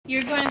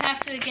you're going to have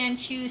to again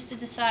choose to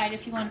decide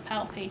if you want to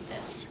palpate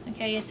this.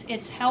 Okay,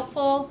 it's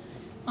helpful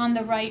on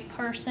the right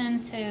person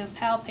to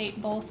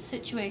palpate both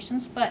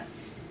situations, but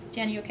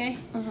Jen, you okay?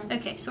 Mm-hmm.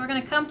 Okay, so we're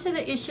going to come to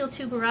the ischial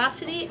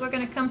tuberosity. We're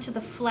going to come to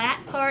the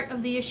flat part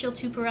of the ischial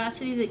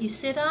tuberosity that you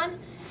sit on,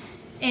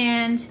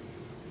 and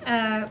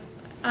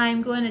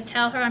I'm going to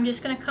tell her I'm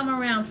just going to come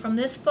around from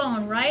this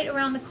bone, right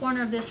around the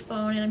corner of this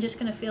bone, and I'm just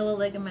going to feel a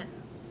ligament.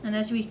 And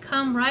as we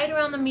come right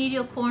around the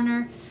medial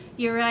corner,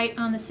 you're right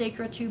on the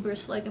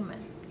sacrotuberous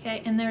ligament.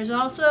 Okay, and there's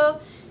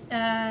also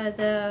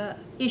the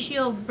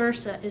ischial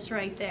bursa is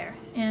right there,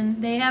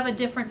 and they have a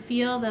different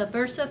feel. The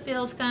bursa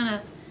feels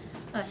kind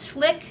of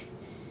slick.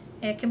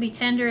 It can be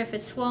tender if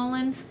it's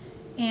swollen,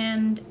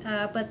 and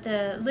but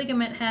the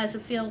ligament has a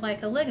feel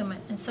like a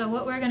ligament. And so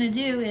what we're going to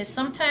do is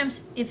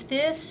sometimes if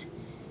this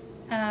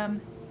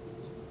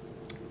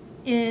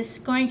is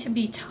going to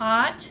be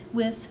taught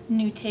with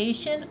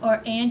nutation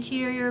or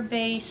anterior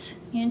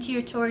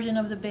torsion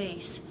of the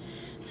base.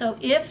 So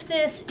if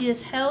this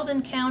is held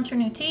in counter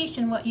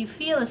nutation, what you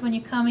feel is when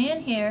you come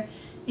in here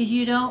is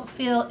you don't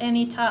feel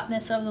any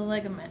tautness of the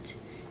ligament.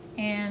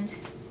 And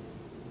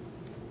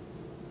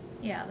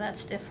yeah,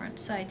 that's different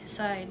side to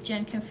side.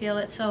 Jen can feel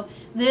it. So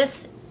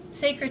this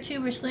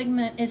sacrotuberous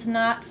ligament is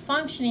not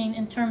functioning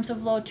in terms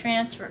of load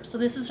transfer. So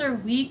this is her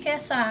weak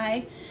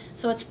SI,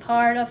 so it's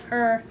part of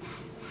her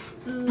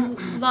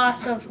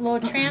loss of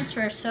load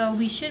transfer. So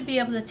we should be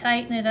able to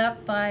tighten it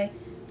up by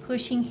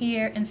pushing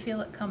here and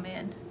feel it come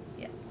in.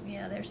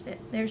 Yeah,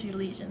 there's your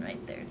lesion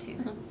right there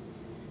too.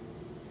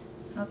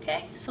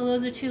 Okay, so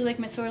those are two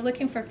ligaments. So we're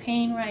looking for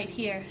pain right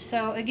here.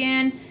 So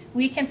again,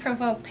 we can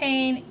provoke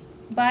pain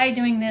by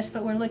doing this,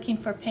 but we're looking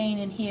for pain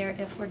in here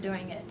if we're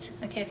doing it.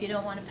 Okay, if you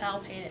don't want to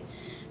palpate it.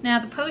 Now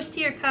the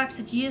posterior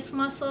coccigeus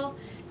muscle,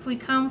 if we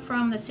come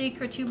from the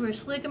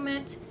sacrotuberous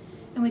ligament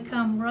and we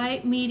come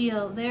right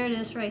medial, there it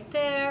is right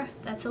there.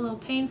 That's a little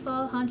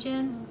painful, huh,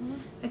 Jen? Mm-hmm.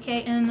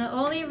 Okay, and the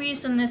only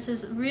reason this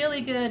is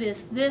really good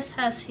is this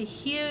has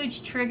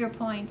huge trigger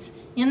points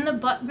in the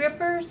butt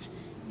grippers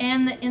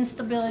and the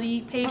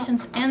instability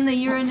patients and the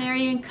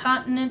urinary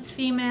incontinence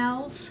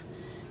females.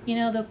 You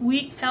know, the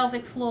weak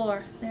pelvic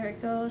floor. There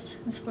it goes.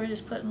 And so we're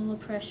just putting a little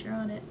pressure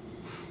on it.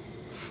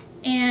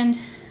 And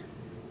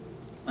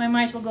I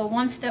might as well go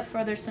one step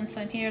further since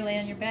I'm here. Lay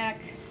on your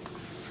back.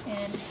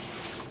 And,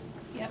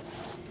 yep.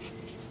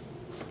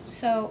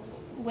 So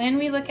when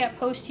we look at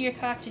posterior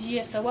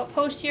coccigeus, so what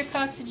posterior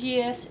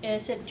coccigeus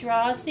is, it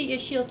draws the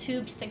ischial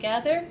tubes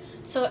together,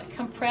 so it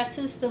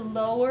compresses the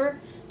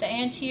lower, the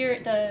anterior,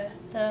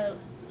 the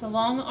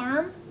long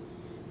arm.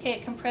 Okay,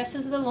 it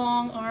compresses the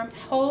long arm,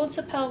 holds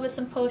the pelvis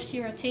in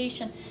posterior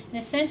rotation, and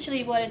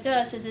essentially what it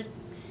does is it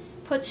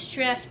puts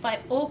stress by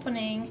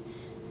opening.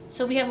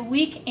 So we have a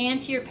weak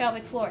anterior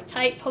pelvic floor,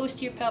 tight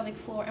posterior pelvic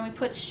floor, and we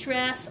put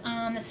stress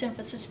on the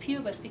symphysis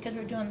pubis because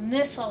we're doing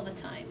this all the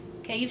time.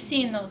 Okay, you've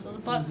seen those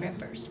butt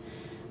grippers.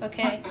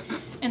 Okay,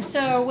 and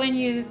so when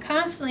you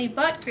constantly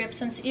butt grip,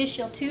 since the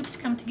ischial tubes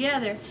come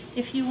together,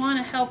 if you want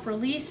to help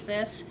release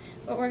this,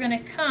 what we're going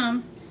to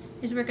come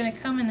is we're going to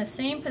come in the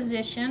same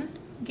position,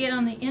 get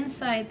on the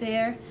inside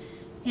there,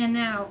 and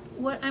now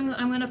what I'm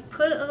going to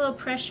put a little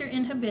pressure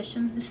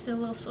inhibition. It's still a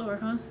little sore,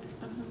 huh?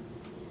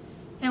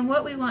 And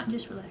what we want,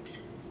 just relax.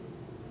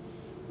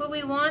 What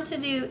we want to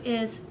do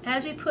is,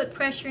 as we put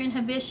pressure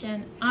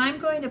inhibition, I'm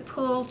going to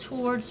pull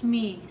towards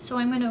me. So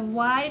I'm going to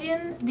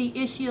widen the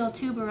ischial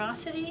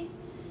tuberosity,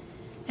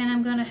 and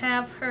I'm going to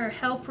have her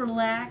help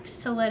relax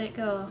to let it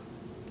go.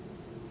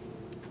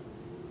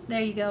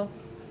 There you go.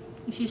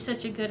 She's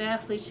such a good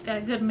athlete. She's got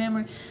a good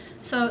memory.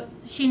 So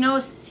she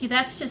knows, see,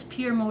 that's just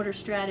pure motor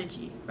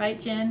strategy, right,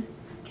 Jen?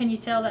 Can you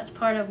tell that's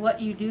part of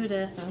what you do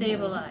to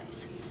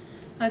stabilize?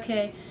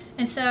 Okay,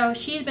 and so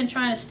she's been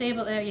trying to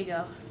stabilize. There you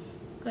go.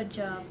 Good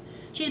job.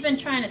 She's been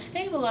trying to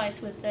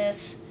stabilize with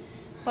this,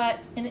 but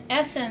in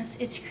essence,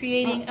 it's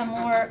creating a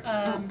more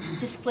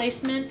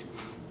displacement.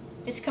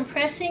 It's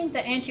compressing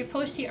the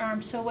anterior-posterior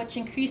arm, so which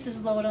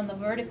increases load on the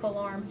vertical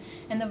arm.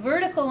 And the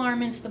vertical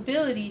arm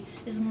instability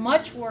is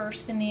much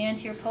worse than the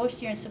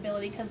anterior-posterior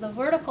instability, because the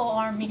vertical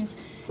arm means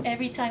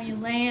every time you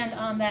land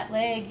on that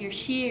leg, you're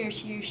shear,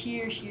 shear,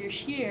 shear, shear,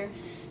 shear.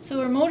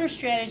 So our motor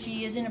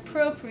strategy is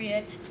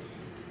inappropriate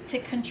to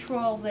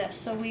control this.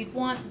 So we'd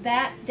want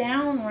that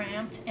down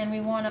ramped, and we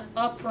want to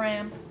up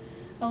ramp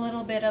a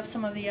little bit of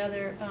some of the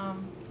other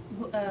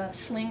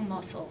sling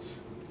muscles.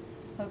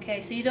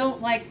 Okay, so you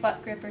don't like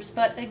butt grippers,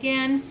 but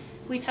again,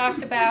 we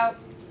talked about,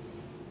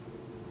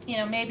 you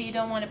know, maybe you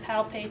don't want to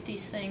palpate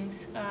these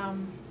things.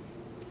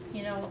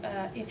 You know,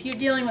 if you're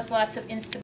dealing with lots of instability,